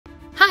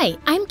Hi,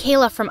 I'm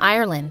Kayla from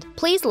Ireland.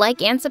 Please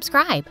like and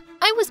subscribe.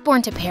 I was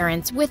born to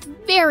parents with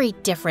very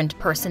different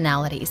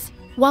personalities.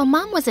 While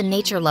Mom was a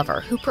nature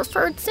lover who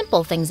preferred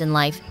simple things in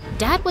life,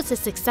 Dad was a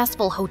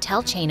successful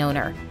hotel chain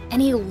owner,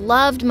 and he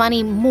loved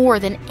money more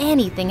than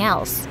anything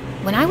else.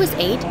 When I was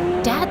 8,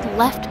 Dad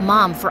left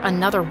Mom for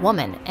another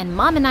woman, and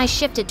Mom and I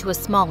shifted to a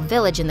small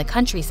village in the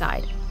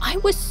countryside. I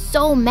was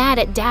so mad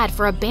at Dad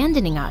for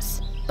abandoning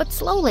us. But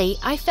slowly,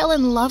 I fell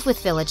in love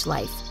with village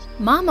life.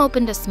 Mom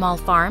opened a small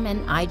farm,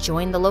 and I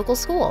joined the local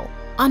school.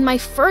 On my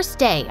first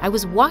day, I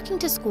was walking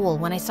to school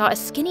when I saw a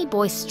skinny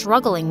boy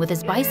struggling with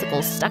his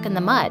bicycle stuck in the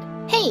mud.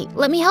 Hey,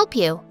 let me help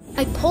you.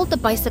 I pulled the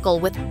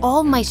bicycle with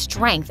all my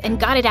strength and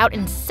got it out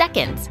in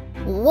seconds.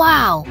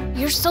 Wow,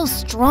 you're so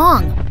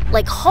strong.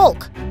 Like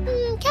Hulk.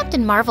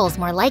 Captain Marvel's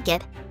more like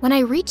it. When I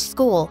reached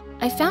school,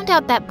 I found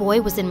out that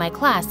boy was in my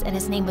class and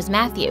his name was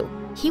Matthew.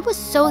 He was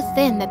so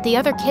thin that the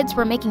other kids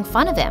were making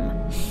fun of him.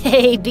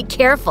 Hey, be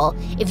careful.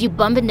 If you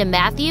bump into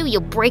Matthew,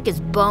 you'll break his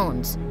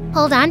bones.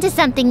 Hold on to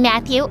something,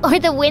 Matthew, or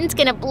the wind's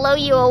gonna blow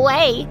you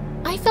away.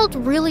 I felt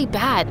really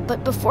bad,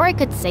 but before I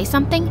could say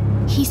something,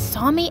 he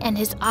saw me and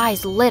his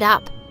eyes lit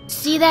up.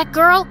 See that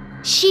girl?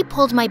 She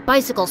pulled my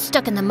bicycle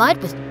stuck in the mud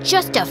with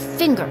just a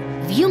finger.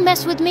 If you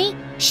mess with me,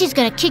 she's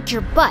gonna kick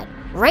your butt.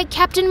 Right,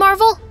 Captain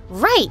Marvel?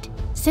 Right!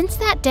 Since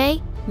that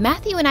day,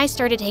 Matthew and I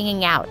started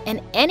hanging out, and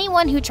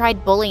anyone who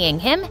tried bullying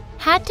him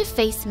had to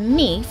face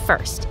me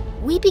first.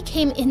 We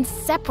became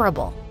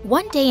inseparable.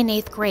 One day in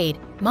 8th grade,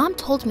 Mom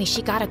told me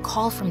she got a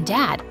call from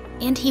Dad,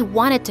 and he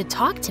wanted to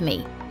talk to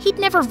me. He'd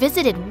never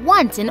visited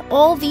once in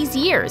all these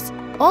years.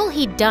 All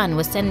he'd done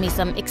was send me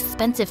some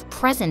expensive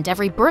present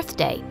every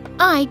birthday.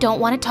 I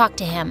don't want to talk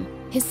to him.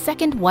 His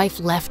second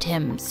wife left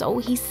him, so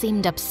he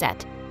seemed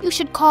upset. You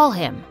should call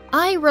him.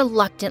 I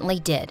reluctantly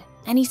did,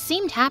 and he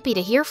seemed happy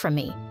to hear from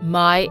me.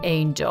 My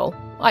angel,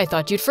 I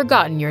thought you'd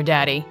forgotten your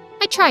daddy.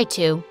 I tried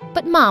to,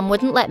 but Mom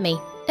wouldn't let me.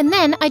 And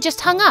then I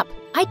just hung up.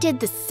 I did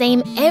the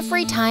same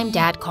every time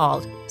Dad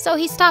called, so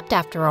he stopped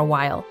after a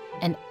while.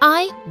 And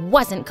I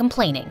wasn't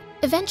complaining.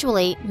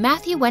 Eventually,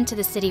 Matthew went to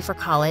the city for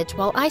college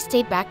while I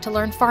stayed back to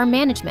learn farm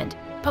management,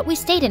 but we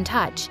stayed in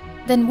touch.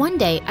 Then one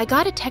day, I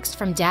got a text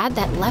from Dad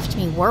that left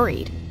me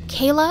worried.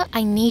 Kayla,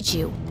 I need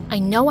you. I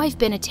know I've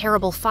been a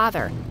terrible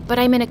father, but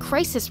I'm in a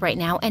crisis right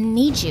now and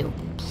need you.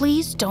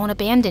 Please don't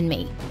abandon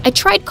me. I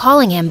tried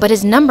calling him, but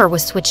his number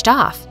was switched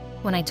off.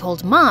 When I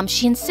told Mom,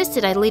 she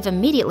insisted I leave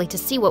immediately to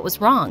see what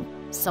was wrong.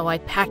 So I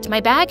packed my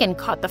bag and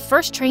caught the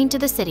first train to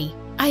the city.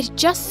 I'd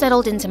just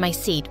settled into my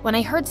seat when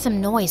I heard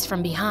some noise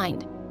from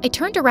behind. I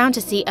turned around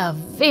to see a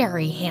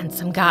very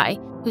handsome guy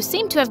who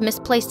seemed to have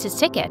misplaced his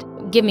ticket.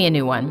 Give me a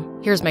new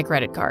one. Here's my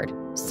credit card.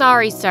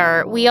 Sorry,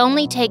 sir, we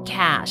only take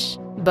cash.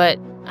 But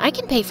I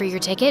can pay for your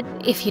ticket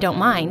if you don't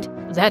mind.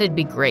 That'd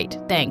be great.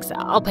 Thanks.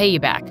 I'll pay you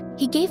back.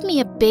 He gave me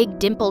a big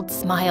dimpled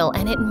smile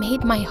and it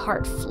made my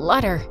heart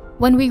flutter.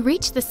 When we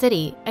reached the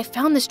city, I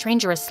found the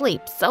stranger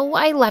asleep, so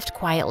I left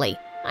quietly.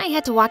 I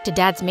had to walk to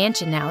Dad's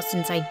mansion now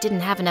since I didn't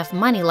have enough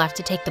money left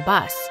to take the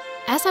bus.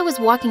 As I was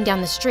walking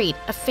down the street,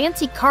 a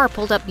fancy car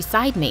pulled up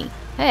beside me.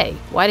 Hey,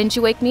 why didn't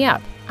you wake me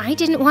up? I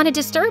didn't want to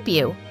disturb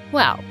you.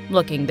 Well,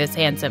 looking this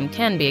handsome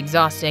can be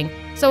exhausting,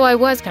 so I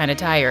was kind of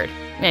tired.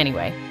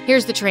 Anyway,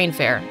 here's the train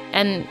fare,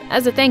 and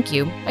as a thank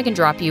you, I can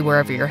drop you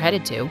wherever you're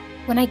headed to.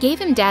 When I gave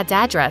him Dad's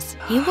address,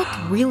 he looked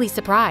really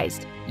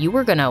surprised. You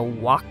were gonna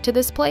walk to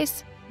this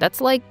place?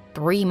 That's like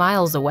 3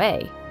 miles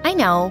away. I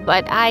know,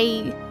 but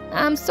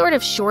I'm sort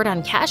of short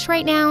on cash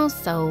right now,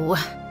 so…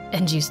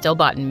 And you still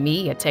bought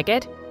me a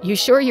ticket? You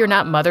sure you're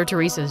not Mother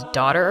Teresa's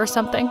daughter or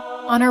something?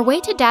 On our way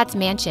to Dad's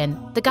mansion,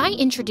 the guy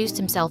introduced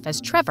himself as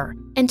Trevor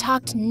and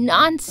talked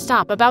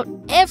non-stop about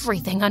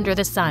everything under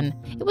the sun.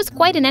 It was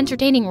quite an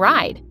entertaining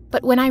ride.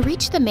 But when I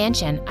reached the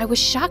mansion, I was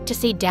shocked to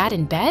see Dad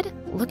in bed,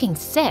 looking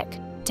sick.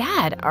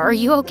 Dad, are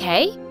you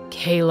okay?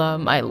 Kayla,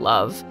 my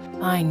love,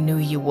 I knew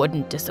you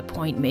wouldn't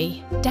disappoint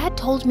me. Dad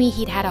told me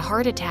he'd had a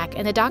heart attack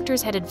and the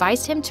doctors had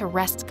advised him to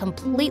rest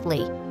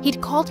completely.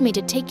 He'd called me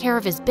to take care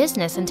of his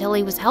business until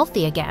he was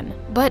healthy again.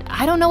 But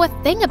I don't know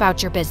a thing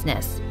about your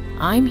business.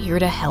 I'm here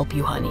to help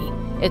you, honey.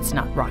 It's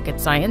not rocket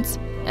science.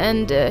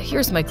 And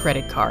here's my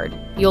credit card.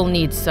 You'll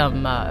need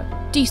some,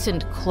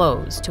 decent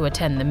clothes to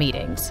attend the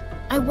meetings.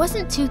 I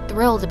wasn't too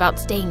thrilled about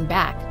staying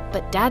back,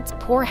 but Dad's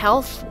poor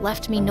health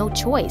left me no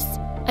choice.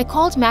 I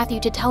called Matthew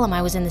to tell him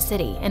I was in the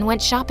city and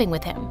went shopping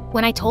with him.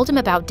 When I told him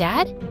about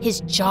Dad,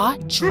 his jaw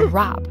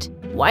dropped.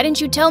 Why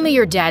didn't you tell me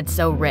your dad's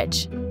so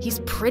rich?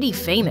 He's pretty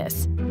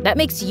famous. That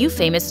makes you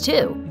famous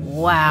too.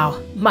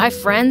 Wow, my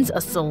friend's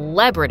a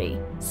celebrity.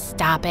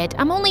 Stop it,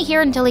 I'm only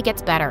here until he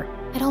gets better.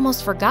 I'd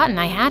almost forgotten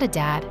I had a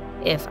dad.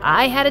 If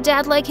I had a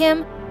dad like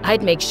him,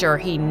 I'd make sure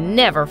he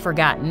never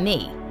forgot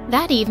me.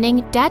 That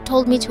evening, Dad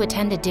told me to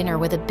attend a dinner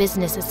with a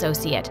business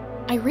associate.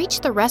 I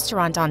reached the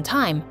restaurant on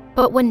time,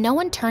 but when no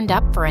one turned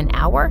up for an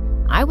hour,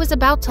 I was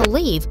about to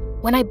leave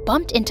when I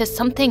bumped into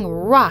something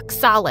rock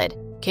solid.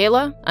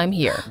 Kayla, I'm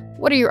here.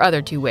 What are your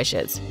other 2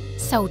 wishes?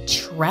 So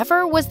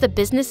Trevor was the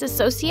business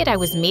associate I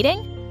was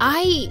meeting?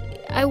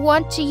 I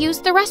want to use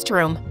the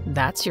restroom.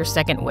 That's your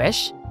second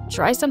wish?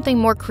 Try something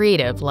more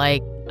creative,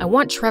 like, I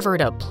want Trevor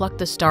to pluck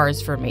the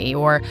stars for me,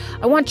 or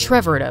I want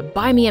Trevor to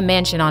buy me a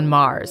mansion on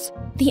Mars.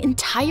 The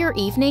entire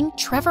evening,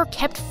 Trevor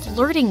kept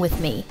flirting with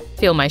me.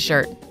 Feel my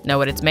shirt. Know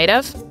what it's made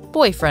of?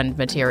 Boyfriend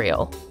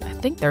material. I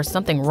think there's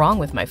something wrong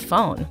with my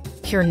phone.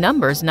 Your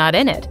number's not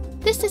in it.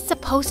 This is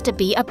supposed to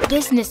be a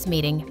business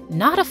meeting,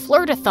 not a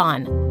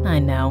flirtathon. I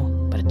know,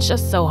 but it's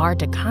just so hard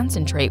to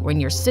concentrate when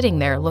you're sitting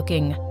there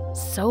looking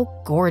so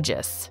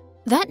gorgeous.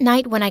 That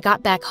night when I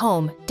got back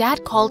home,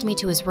 Dad called me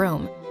to his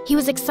room. He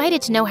was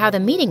excited to know how the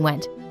meeting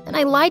went, and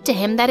I lied to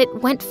him that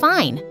it went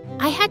fine.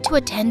 I had to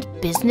attend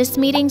business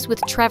meetings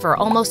with Trevor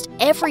almost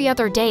every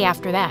other day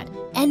after that,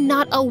 and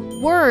not a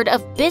word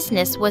of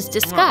business was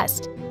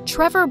discussed.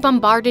 Trevor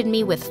bombarded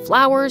me with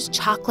flowers,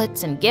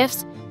 chocolates, and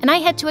gifts, and I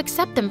had to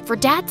accept them for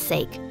Dad's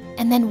sake.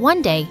 And then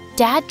one day,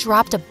 Dad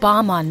dropped a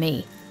bomb on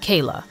me.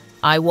 Kayla,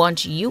 I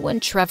want you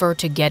and Trevor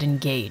to get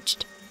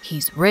engaged.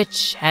 He's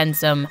rich,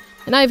 handsome,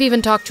 and I've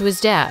even talked to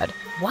his dad.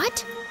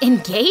 What?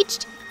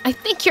 Engaged? I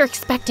think you're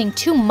expecting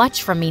too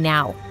much from me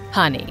now.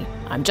 Honey,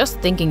 I'm just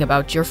thinking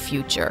about your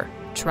future.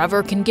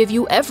 Trevor can give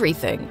you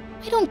everything.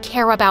 I don't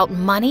care about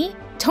money.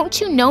 Don't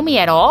you know me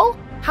at all?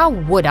 How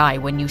would I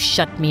when you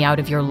shut me out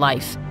of your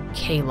life?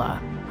 Kayla,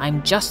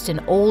 I'm just an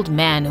old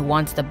man who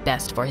wants the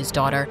best for his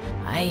daughter.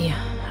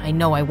 I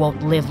know I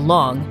won't live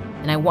long,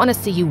 and I want to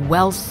see you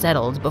well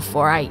settled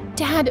before I…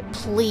 Dad,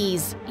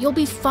 please. You'll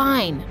be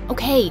fine.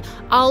 Okay,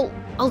 I'll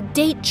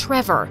date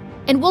Trevor,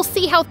 and we'll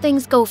see how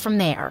things go from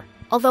there.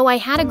 Although I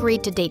had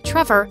agreed to date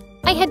Trevor,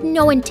 I had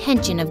no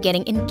intention of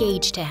getting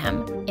engaged to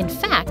him. In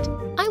fact,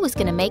 I was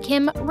gonna make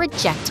him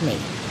reject me.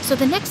 So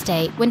the next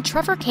day, when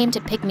Trevor came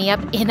to pick me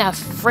up in a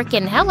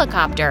frickin'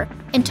 helicopter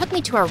and took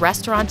me to a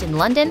restaurant in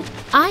London,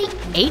 I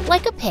ate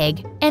like a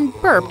pig and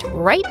burped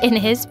right in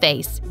his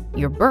face.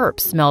 Your burp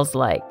smells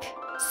like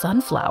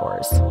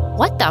sunflowers.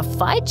 What the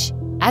fudge?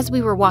 As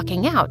we were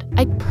walking out,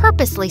 I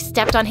purposely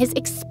stepped on his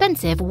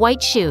expensive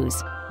white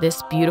shoes.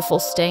 This beautiful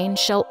stain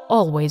shall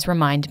always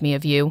remind me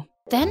of you.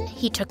 Then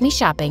he took me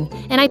shopping,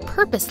 and I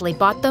purposely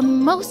bought the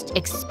most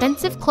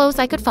expensive clothes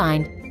I could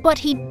find, but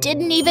he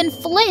didn't even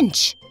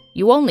flinch.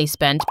 You only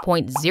spent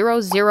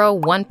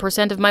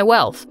 0.001% of my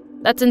wealth.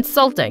 That's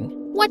insulting.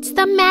 What's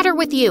the matter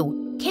with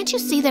you? Can't you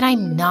see that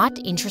I'm not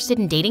interested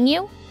in dating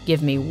you?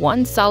 Give me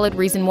one solid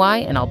reason why,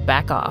 and I'll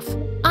back off.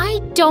 I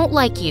don't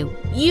like you.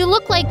 You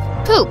look like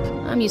poop.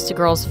 I'm used to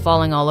girls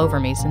falling all over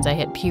me since I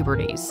hit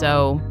puberty,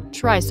 so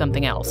try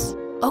something else.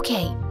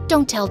 Okay,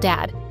 don't tell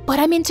Dad, but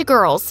I'm into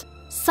girls.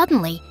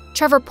 Suddenly,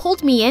 Trevor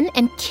pulled me in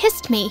and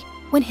kissed me.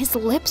 When his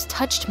lips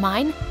touched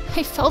mine,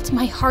 I felt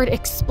my heart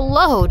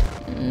explode.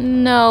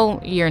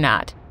 No, you're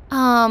not.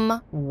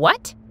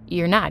 What?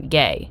 You're not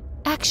gay.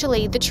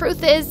 Actually, the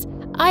truth is,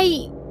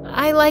 I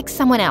like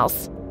someone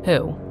else.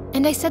 Who?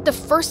 And I said the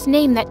first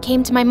name that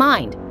came to my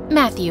mind.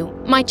 Matthew,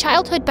 my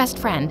childhood best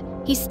friend.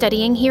 He's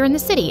studying here in the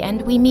city,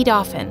 and we meet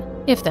often.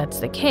 If that's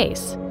the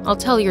case, I'll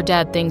tell your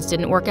dad things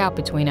didn't work out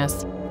between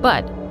us.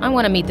 But I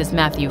want to meet this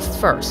Matthew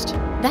first.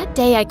 That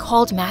day I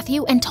called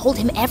Matthew and told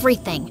him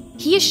everything.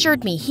 He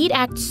assured me he'd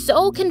act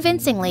so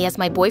convincingly as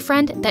my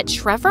boyfriend that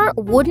Trevor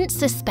wouldn't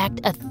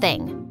suspect a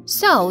thing.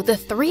 So the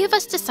three of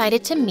us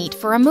decided to meet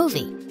for a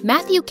movie.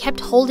 Matthew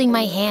kept holding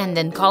my hand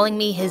and calling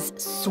me his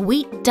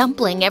sweet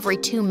dumpling every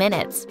 2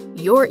 minutes.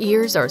 Your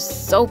ears are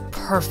so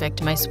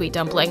perfect, my sweet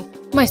dumpling.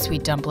 My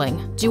sweet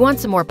dumpling. Do you want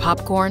some more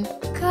popcorn?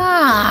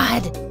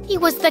 God, he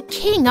was the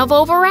king of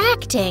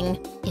overacting.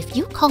 If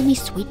you call me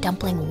sweet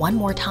dumpling one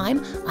more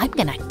time, I'm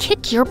gonna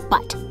kick your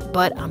butt.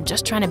 But I'm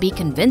just trying to be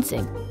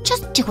convincing.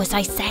 Just do as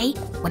I say.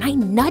 When I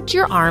nudge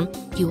your arm,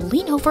 you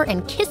lean over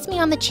and kiss me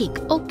on the cheek,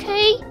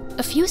 okay?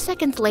 A few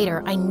seconds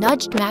later, I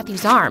nudged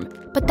Matthew's arm,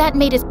 but that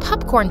made his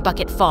popcorn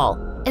bucket fall.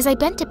 As I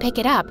bent to pick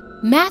it up,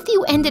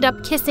 Matthew ended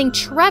up kissing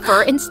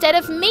Trevor instead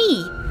of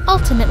me.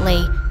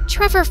 Ultimately,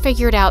 Trevor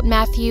figured out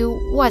Matthew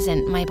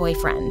wasn't my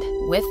boyfriend.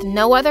 With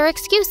no other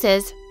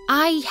excuses,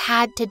 I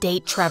had to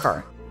date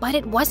Trevor. But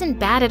it wasn't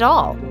bad at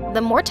all.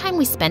 The more time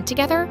we spent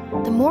together,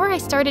 the more I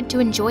started to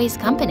enjoy his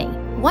company.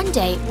 One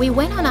day, we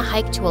went on a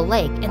hike to a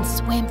lake and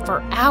swam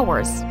for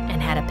hours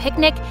and had a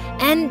picnic,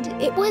 and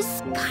it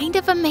was kind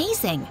of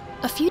amazing.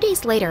 A few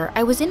days later,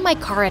 I was in my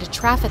car at a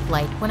traffic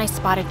light when I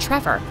spotted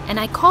Trevor, and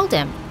I called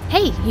him.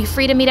 Hey, you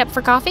free to meet up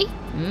for coffee?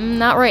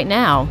 Not right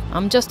now.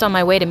 I'm just on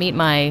my way to meet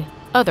my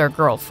other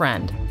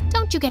girlfriend.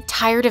 Don't you get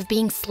tired of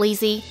being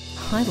sleazy?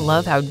 I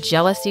love how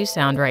jealous you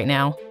sound right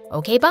now.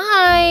 Okay,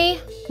 bye.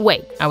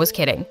 Wait, I was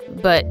kidding.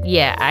 But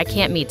yeah, I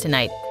can't meet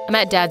tonight. I'm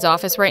at Dad's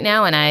office right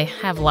now and I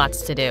have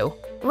lots to do.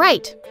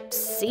 Right.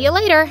 See you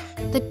later.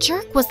 The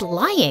jerk was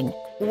lying.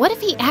 What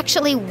if he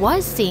actually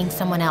was seeing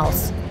someone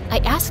else? I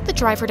asked the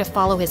driver to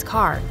follow his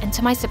car, and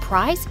to my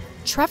surprise,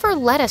 Trevor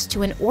led us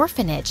to an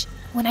orphanage.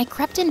 When I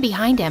crept in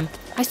behind him,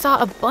 I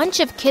saw a bunch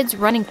of kids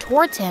running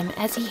towards him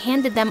as he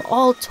handed them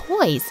all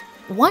toys.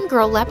 One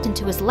girl leapt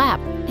into his lap,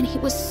 and he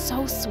was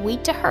so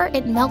sweet to her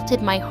it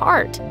melted my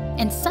heart.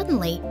 And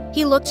suddenly,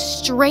 he looked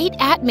straight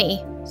at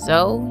me.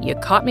 So, you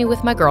caught me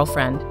with my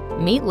girlfriend.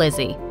 Meet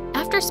Lizzie.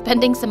 After After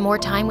spending some more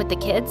time with the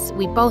kids,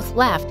 we both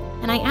left,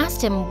 and I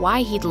asked him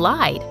why he'd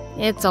lied.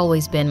 It's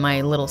always been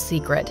my little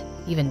secret.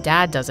 Even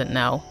Dad doesn't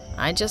know.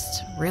 I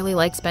just really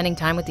like spending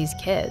time with these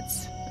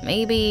kids.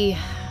 Maybe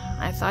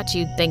I thought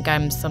you'd think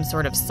I'm some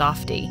sort of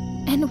softie.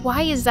 And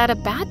why is that a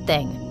bad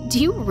thing?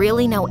 Do you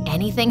really know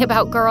anything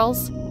about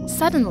girls?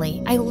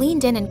 Suddenly, I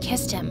leaned in and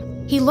kissed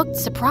him. He looked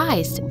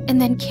surprised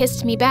and then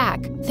kissed me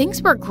back.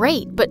 Things were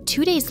great, but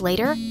 2 days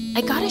later,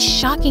 I got a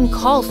shocking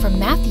call from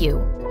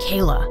Matthew.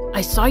 Kayla,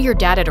 I saw your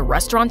dad at a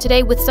restaurant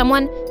today with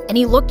someone, and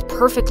he looked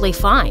perfectly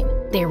fine.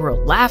 They were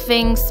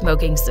laughing,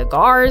 smoking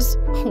cigars.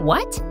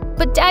 What?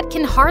 But Dad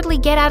can hardly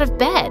get out of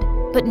bed.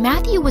 But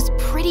Matthew was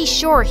pretty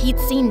sure he'd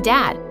seen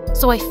Dad,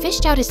 so I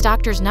fished out his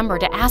doctor's number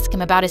to ask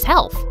him about his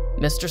health.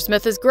 Mr.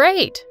 Smith is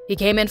great. He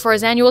came in for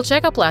his annual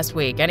checkup last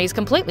week, and he's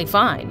completely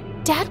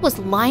fine. Dad was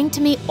lying to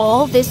me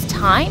all this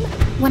time?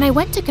 When I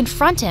went to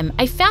confront him,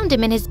 I found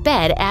him in his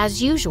bed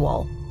as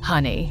usual.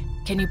 Honey,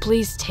 can you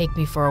please take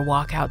me for a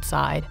walk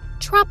outside?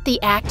 Drop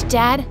the act,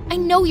 Dad. I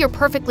know you're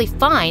perfectly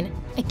fine.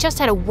 I just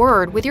had a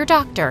word with your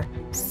doctor.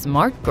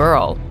 Smart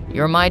girl.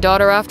 You're my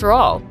daughter after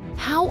all.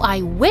 How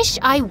I wish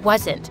I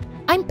wasn't.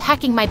 I'm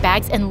packing my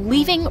bags and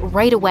leaving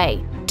right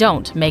away.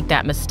 Don't make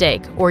that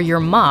mistake, or your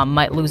mom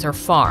might lose her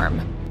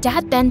farm.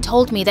 Dad then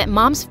told me that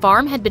Mom's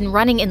farm had been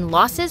running in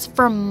losses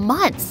for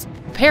months.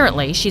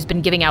 Apparently, she's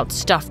been giving out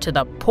stuff to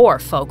the poor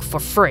folk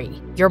for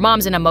free. Your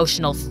mom's an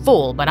emotional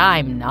fool, but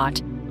I'm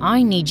not.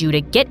 I need you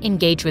to get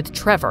engaged with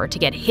Trevor to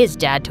get his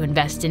dad to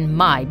invest in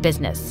my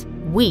business.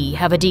 We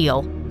have a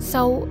deal.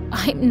 So,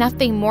 I'm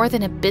nothing more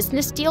than a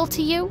business deal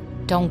to you?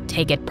 Don't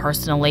take it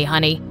personally,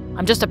 honey.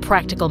 I'm just a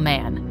practical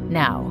man.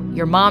 Now,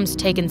 your mom's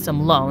taken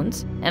some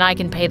loans, and I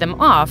can pay them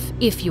off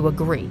if you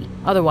agree.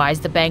 Otherwise,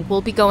 the bank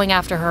will be going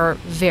after her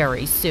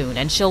very soon,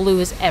 and she'll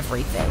lose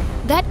everything.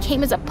 That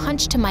came as a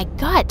punch to my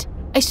gut.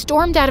 I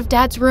stormed out of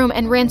Dad's room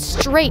and ran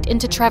straight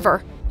into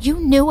Trevor. You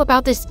knew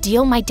about this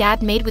deal my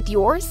dad made with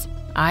yours?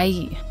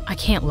 I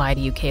can't lie to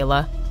you,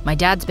 Kayla. My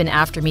dad's been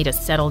after me to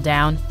settle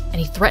down,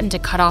 and he threatened to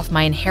cut off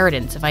my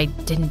inheritance if I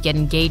didn't get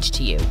engaged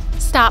to you.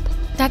 Stop.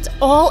 That's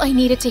all I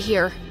needed to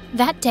hear.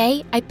 That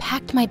day, I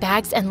packed my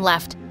bags and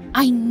left.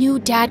 I knew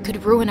Dad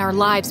could ruin our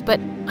lives, but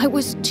I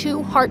was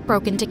too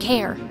heartbroken to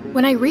care.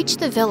 When I reached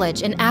the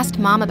village and asked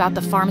Mom about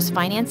the farm's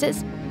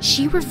finances,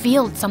 she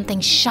revealed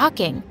something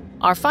shocking.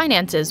 Our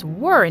finances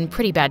were in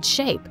pretty bad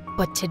shape,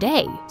 but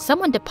today,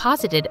 someone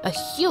deposited a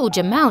huge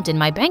amount in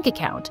my bank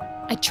account.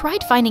 I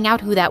tried finding out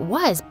who that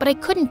was, but I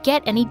couldn't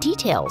get any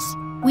details.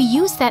 We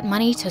used that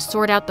money to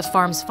sort out the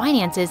farm's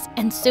finances,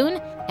 and soon,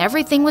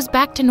 everything was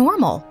back to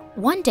normal.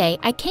 One day,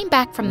 I came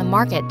back from the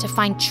market to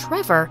find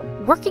Trevor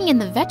working in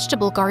the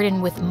vegetable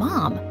garden with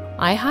Mom.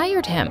 I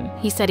hired him.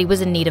 He said he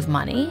was in need of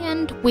money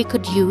and we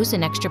could use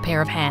an extra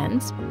pair of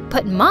hands.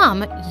 But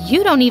Mom,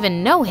 you don't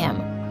even know him.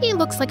 He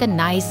looks like a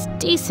nice,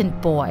 decent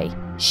boy.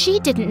 She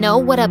didn't know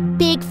what a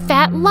big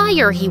fat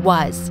liar he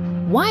was.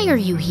 Why are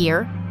you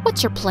here?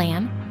 What's your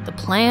plan? The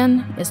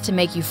plan is to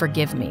make you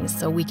forgive me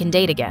so we can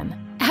date again.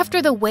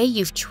 After the way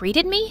you've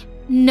treated me?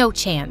 No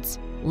chance.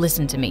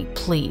 Listen to me,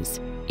 please.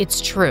 It's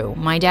true,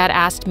 my dad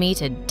asked me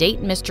to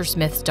date Mr.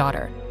 Smith's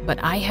daughter,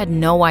 but I had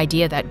no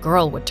idea that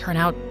girl would turn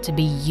out to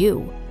be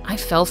you. I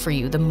fell for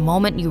you the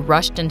moment you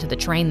rushed into the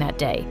train that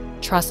day.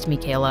 Trust me,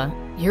 Kayla,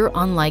 you're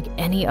unlike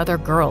any other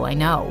girl I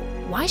know.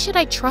 Why should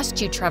I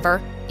trust you,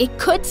 Trevor? It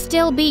could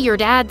still be your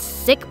dad's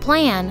sick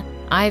plan.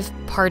 I've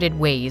parted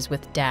ways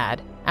with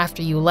Dad.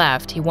 After you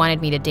left, he wanted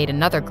me to date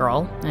another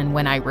girl, and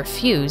when I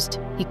refused,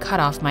 he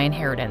cut off my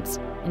inheritance.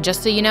 And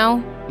just so you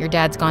know, your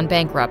dad's gone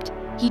bankrupt.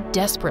 He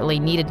desperately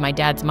needed my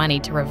dad's money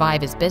to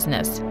revive his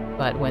business,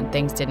 but when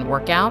things didn't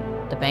work out,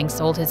 the bank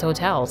sold his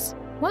hotels.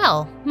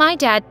 Well, my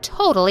dad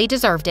totally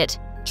deserved it.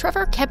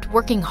 Trevor kept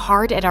working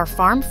hard at our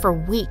farm for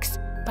weeks,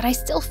 but I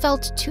still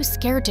felt too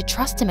scared to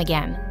trust him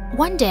again.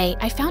 One day,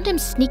 I found him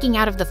sneaking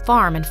out of the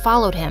farm and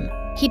followed him.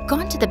 He'd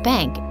gone to the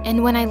bank,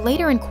 and when I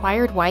later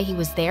inquired why he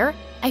was there,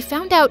 I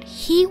found out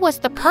he was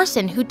the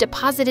person who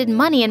deposited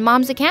money in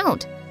Mom's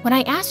account. When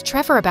I asked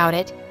Trevor about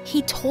it,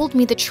 he told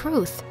me the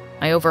truth.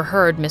 I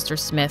overheard Mr.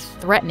 Smith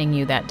threatening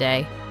you that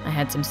day. I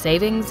had some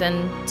savings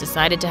and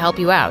decided to help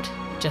you out,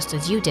 just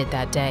as you did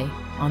that day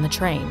on the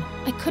train.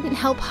 I couldn't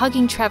help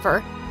hugging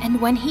Trevor, and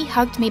when he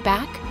hugged me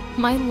back,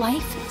 my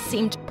life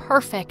seemed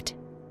perfect.